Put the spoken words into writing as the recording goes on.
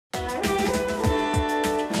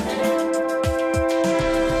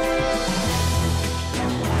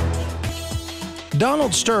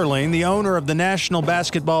Donald Sterling, the owner of the National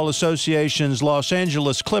Basketball Association's Los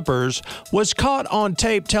Angeles Clippers, was caught on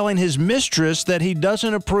tape telling his mistress that he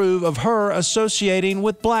doesn't approve of her associating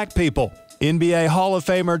with black people. NBA Hall of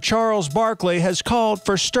Famer Charles Barkley has called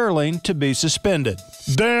for Sterling to be suspended.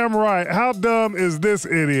 Damn right. How dumb is this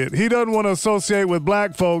idiot? He doesn't want to associate with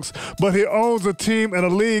black folks, but he owns a team in a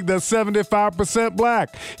league that's 75%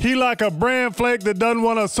 black. He like a bran flake that doesn't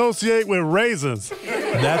want to associate with raisins.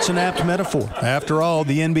 That's an apt metaphor. After all,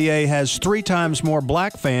 the NBA has 3 times more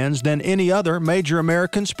black fans than any other major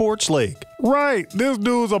American sports league. Right. This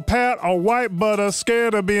dude's a pat of white butter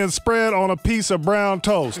scared of being spread on a piece of brown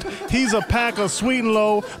toast. He's a pack of sweet and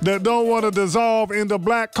low that don't want to dissolve into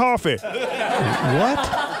black coffee. What?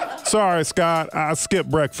 Sorry, Scott. I skipped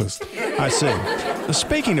breakfast. I see.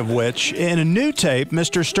 Speaking of which, in a new tape,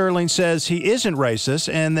 Mr. Sterling says he isn't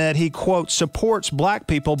racist and that he, quote, supports black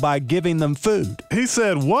people by giving them food. He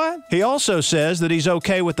said what? He also says that he's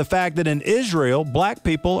okay with the fact that in Israel, black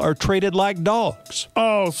people are treated like dogs.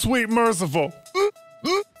 Oh, sweet merciful.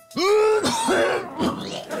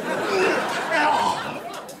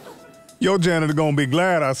 Your janitor gonna be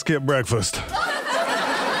glad I skipped breakfast.